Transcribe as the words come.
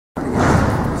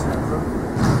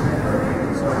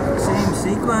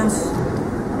sequence.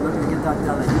 I'm looking to get that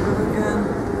de la riva hook in.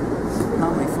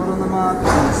 Plant my foot on the mat, do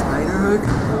the spider hook,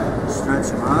 stretch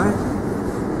him out.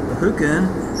 The hook in.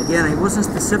 Again, I wasn't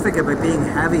specific about being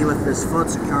heavy with this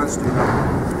foot, so Carl's doing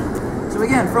that. So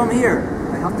again, from here,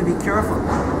 I have to be careful.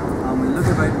 We look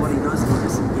about what he does, he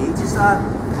disengages that.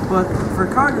 But for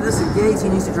Carl to disengage, he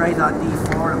needs to drive that knee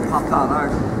forward and pop that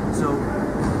out. So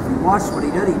if you watch what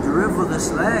he did, he drove with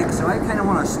this leg. So I kind of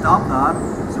want to stop that.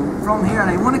 So from here,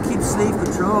 and I want to keep sleeve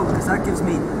control because that gives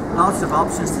me lots of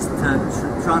options to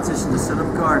transition to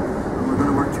sit-up guard. And we're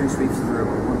going to work 2 sweeps through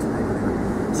about 1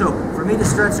 tonight. So for me to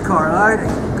stretch Carl out,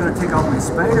 I'm going to take off my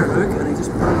spider hook and I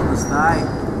just put it on his thigh.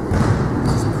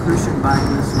 Just push him back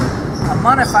this way. I'm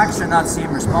manufacturing that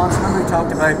same response. Remember we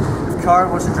talked about if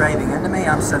Carl wasn't driving into me,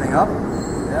 I'm sitting up.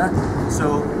 Yeah.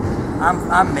 So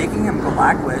I'm making him go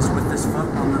backwards with this foot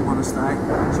on his thigh.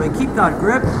 So I keep that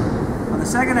grip. On the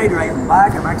second I drive him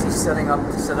back, I'm actually setting up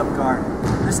to sit up guard.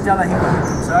 This de la riva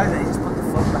comes out and I just put the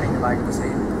foot behind the back of his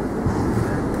head.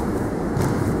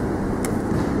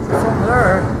 So from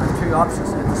there, I have 2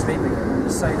 options in the sweeping.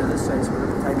 This side or this side, so we're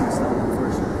going to tighten this down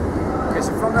first. Okay,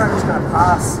 so from there I'm just going to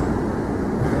pass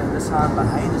this hand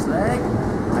behind his leg.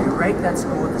 I right let's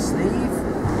go with the sleeve.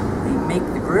 I make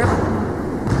the grip.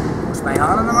 Push my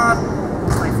hand on the mat.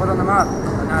 Push my foot on the mat.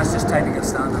 And now it's just time to get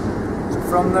standing. So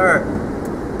from there,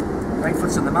 right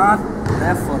foot's on the mat,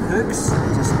 left foot hooks,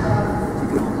 just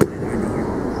keep it all the way there to here.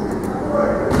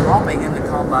 Dropping into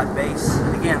combat base.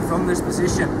 And again, from this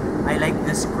position, I like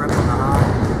this grip on the hand.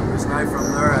 Because now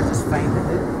from there, I just find the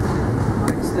hip.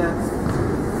 Back step.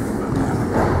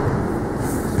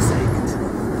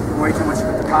 Don't worry too much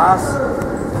about the pass.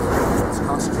 Let's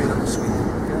concentrate on the sweep.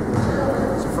 Okay?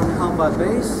 So from combat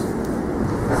base,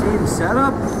 same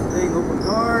setup, laying open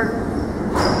guard.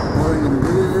 All I'm going to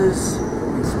do is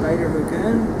my spider hook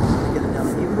in, get a de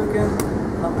la riva hook in,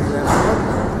 pump my left foot,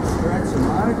 stretch him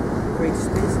out, create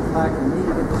space in the back of the knee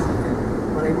to get this hook in.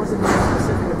 But I wasn't very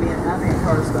specific of being heavy and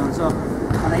Carl stands up.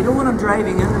 And I don't want him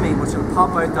driving into me, which will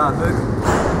pop out that hook.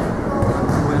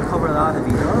 We'll cover that if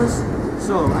he does.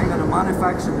 So I'm going to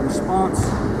manufacture the response,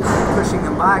 pushing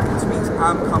them back, which means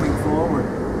I'm coming forward,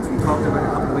 which we talked about a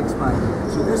couple of weeks back.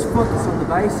 So this foot that's on the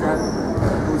bicep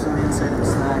goes on the inside of his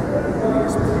thigh, and we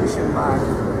just push him back.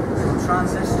 So I'm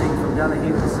transitioning from de la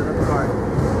riva to sit-up guard.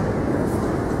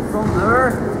 From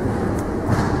there,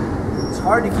 it's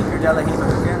hard to keep your de la riva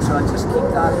hook in, so I just keep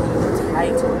that heel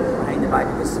tight behind the back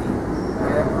of the seat.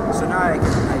 Okay? So now I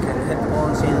can hit the ball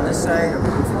and seat on this side, or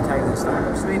go for the tight and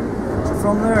stand-up sweep. So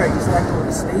from there, I just let go of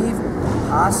the sleeve,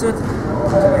 pass it to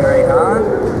my right hand,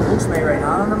 push my right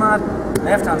hand on the mat,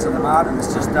 left hand's on the mat, and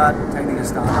it's just that technique of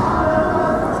stand up.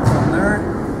 So from there, it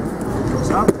goes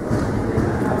up.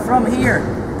 And from here,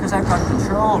 because I've got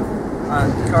control,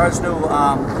 and Carl's no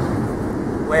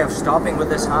way of stopping with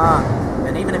this hand,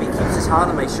 and even if he keeps his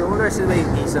hand on my shoulder, see the way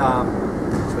he's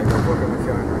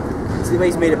see the way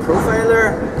he's made a profile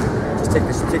there, just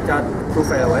take that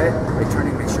profile away by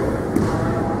turning my shoulder.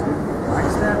 Back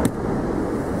step.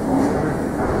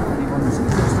 Anyone who's in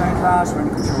the touchdown class, we're in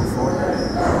control forward.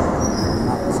 In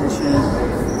that position,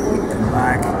 come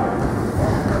back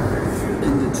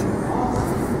into 2.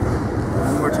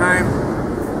 One more time.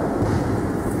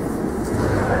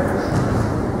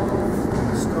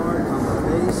 Start on the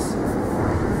base.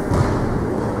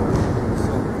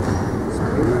 So,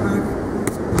 spider hook.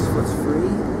 This foot's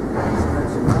free.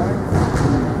 Stretch him out.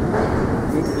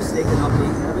 Make the mistake of not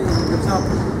being heavy. He comes up.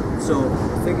 So,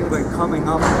 thinking about coming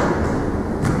up,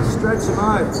 stretch him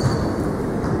out,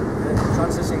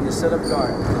 transitioning to sit-up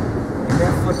guard. My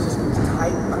left foot just goes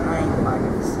tight behind the back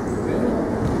of his knee,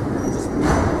 and I just make a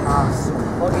pass, so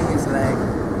hugging his leg,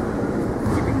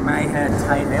 keeping my head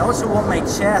tight. I also want my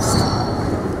chest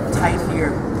tight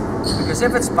here, because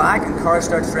if it's back and Carl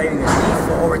starts driving his knee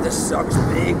forward, this sucks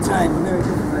big time. And there we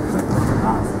go, I put the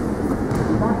pass.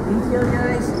 That detail,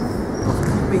 guys,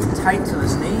 keep it tight to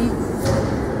his knee.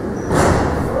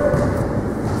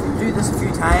 Do this a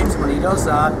few times. When he does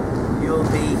that, you'll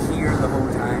be here the whole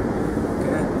time.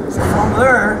 Okay. So from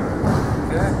there,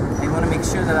 okay, I want to make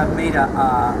sure that I've made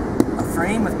a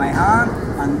frame with my hand,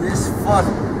 and this foot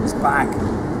is back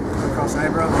across my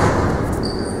eyebrow.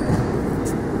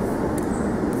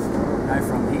 Now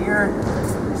from here,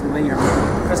 so when you're,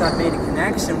 because I've made a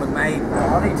connection with my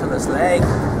body to this leg,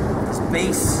 this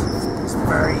base is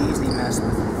very easily messed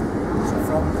with. So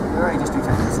from there, I just do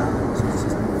 10 minutes. So it's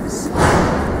just this.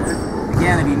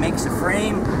 Again, if he makes a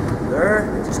frame, there,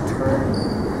 just turn.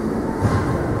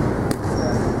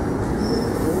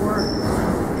 4,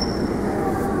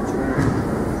 turn.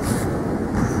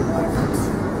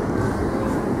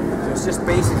 So it's just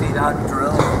basically that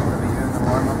drill that we do in the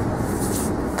warm-up.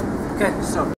 Okay,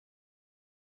 so.